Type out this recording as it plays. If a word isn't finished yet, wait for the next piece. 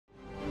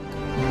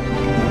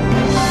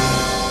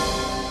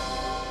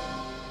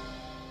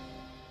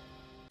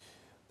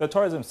The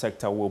tourism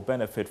sector will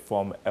benefit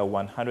from a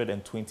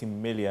 120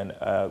 million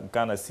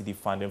Ghana cedi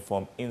funding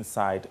from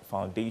INCYDE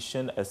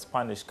Foundation, a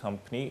Spanish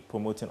company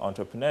promoting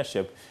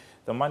entrepreneurship.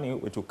 The money,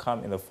 which will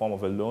come in the form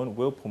of a loan,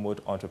 will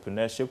promote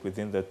entrepreneurship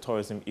within the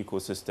tourism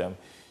ecosystem.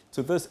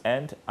 To this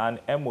end, an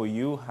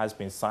MOU has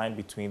been signed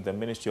between the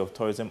Ministry of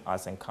Tourism,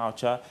 Arts and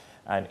Culture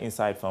and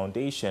INCYDE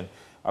Foundation.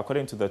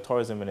 According to the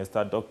Tourism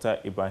Minister, Dr.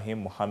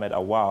 Ibrahim Mohammed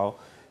Awal,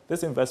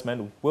 this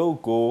investment will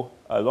go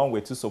a long way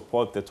to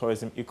support the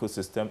tourism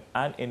ecosystem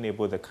and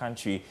enable the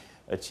country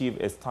achieve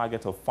its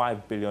target of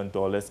 $5 billion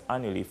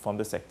annually from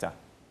the sector.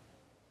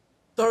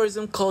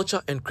 Tourism,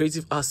 culture and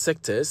creative arts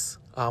sectors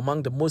are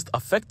among the most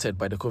affected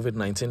by the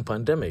COVID-19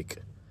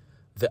 pandemic.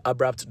 The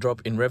abrupt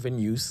drop in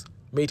revenues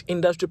made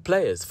industry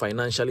players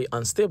financially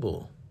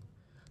unstable.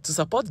 To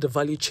support the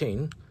value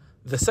chain,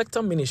 the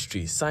sector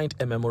ministry signed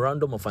a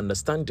memorandum of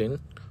understanding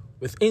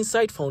with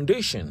INCYDE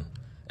Foundation,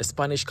 a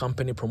Spanish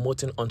company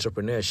promoting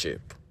entrepreneurship.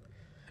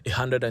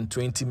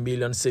 120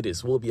 million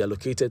cedis will be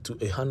allocated to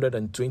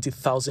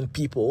 120,000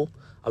 people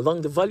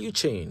along the value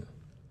chain.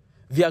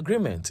 The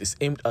agreement is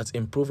aimed at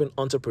improving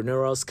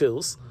entrepreneurial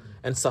skills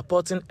and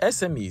supporting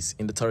SMEs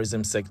in the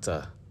tourism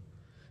sector.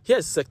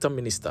 Here's Sector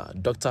Minister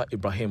Dr.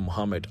 Ibrahim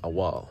Mohammed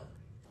Awal.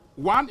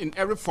 1 in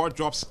every 4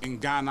 jobs in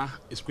Ghana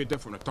is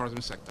created from the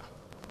tourism sector.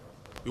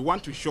 We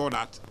want to ensure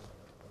that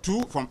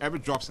 2 from every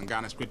jobs in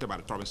Ghana is created by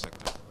the tourism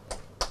sector.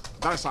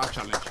 That is our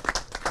challenge.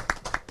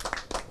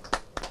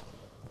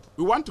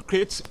 We want to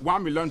create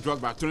 1 million jobs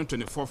by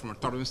 2024 from the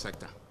tourism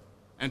sector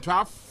and to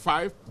have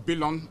 $5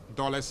 billion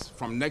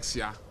from next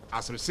year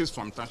as receipts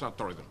from international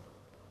tourism.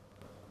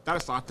 That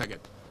is our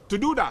target. To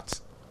do that,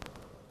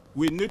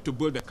 we need to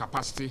build the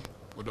capacity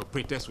of the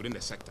operators within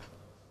the sector.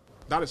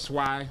 That is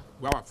why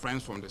we have our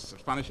friends from the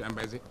Spanish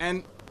Embassy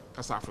and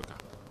South Africa,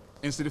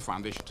 INCYDE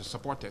Foundation, to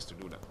support us to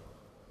do that.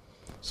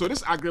 So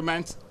this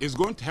agreement is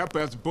going to help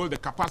us build the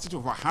capacity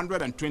of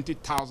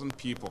 120,000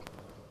 people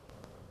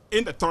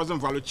in the tourism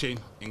value chain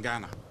in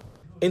Ghana.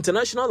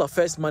 International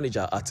Affairs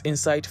Manager at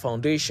INCYDE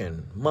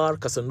Foundation, Mar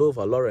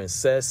Casanova Lawrence,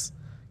 says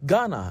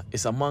Ghana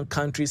is among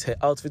countries her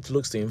outfit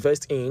looks to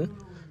invest in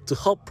to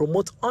help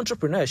promote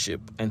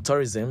entrepreneurship and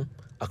tourism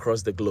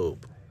across the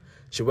globe.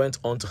 She went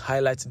on to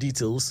highlight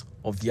details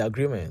of the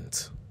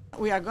agreement.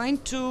 We are going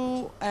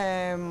to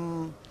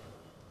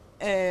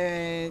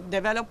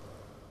develop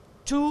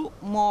 2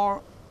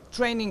 more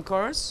training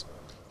courses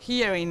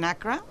here in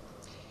Accra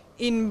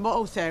in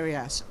both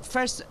areas.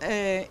 First,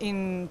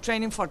 in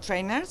training for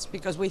trainers,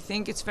 because we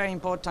think it's very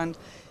important,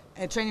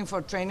 training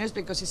for trainers,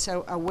 because it's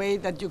a way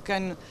that you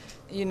can,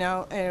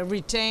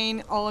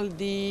 retain all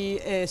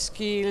the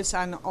skills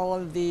and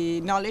all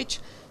the knowledge,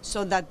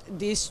 so that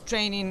this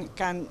training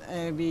can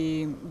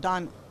be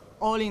done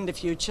all in the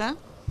future.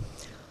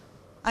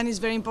 And it's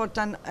very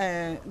important,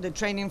 the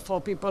training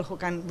for people who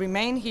can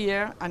remain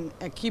here and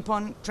keep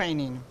on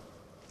training.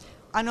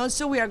 And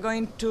also we are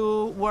going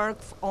to work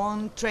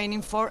on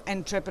training for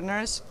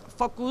entrepreneurs,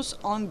 focus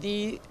on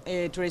the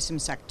tourism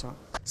sector.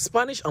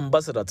 Spanish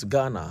Ambassador to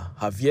Ghana,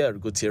 Javier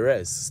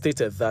Gutierrez,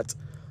 stated that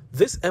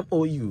this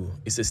MOU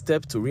is a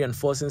step to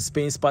reinforcing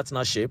Spain's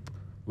partnership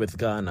with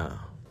Ghana.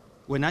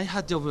 When I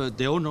had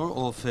the honor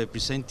of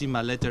presenting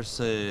my letters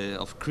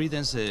of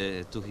credence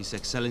to His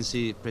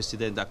Excellency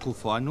President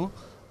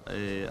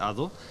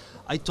Akufo-Addo,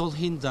 I told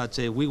him that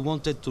we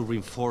wanted to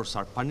reinforce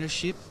our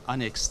partnership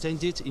and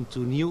extend it into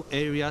new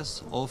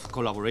areas of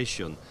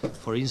collaboration,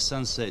 for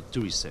instance,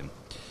 tourism.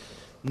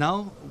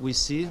 Now we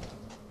see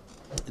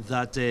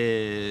that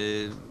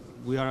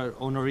we are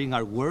honoring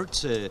our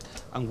words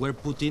and we're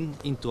putting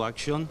into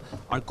action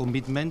our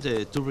commitment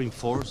to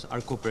reinforce our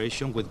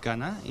cooperation with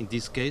Ghana, in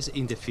this case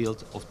in the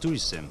field of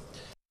tourism.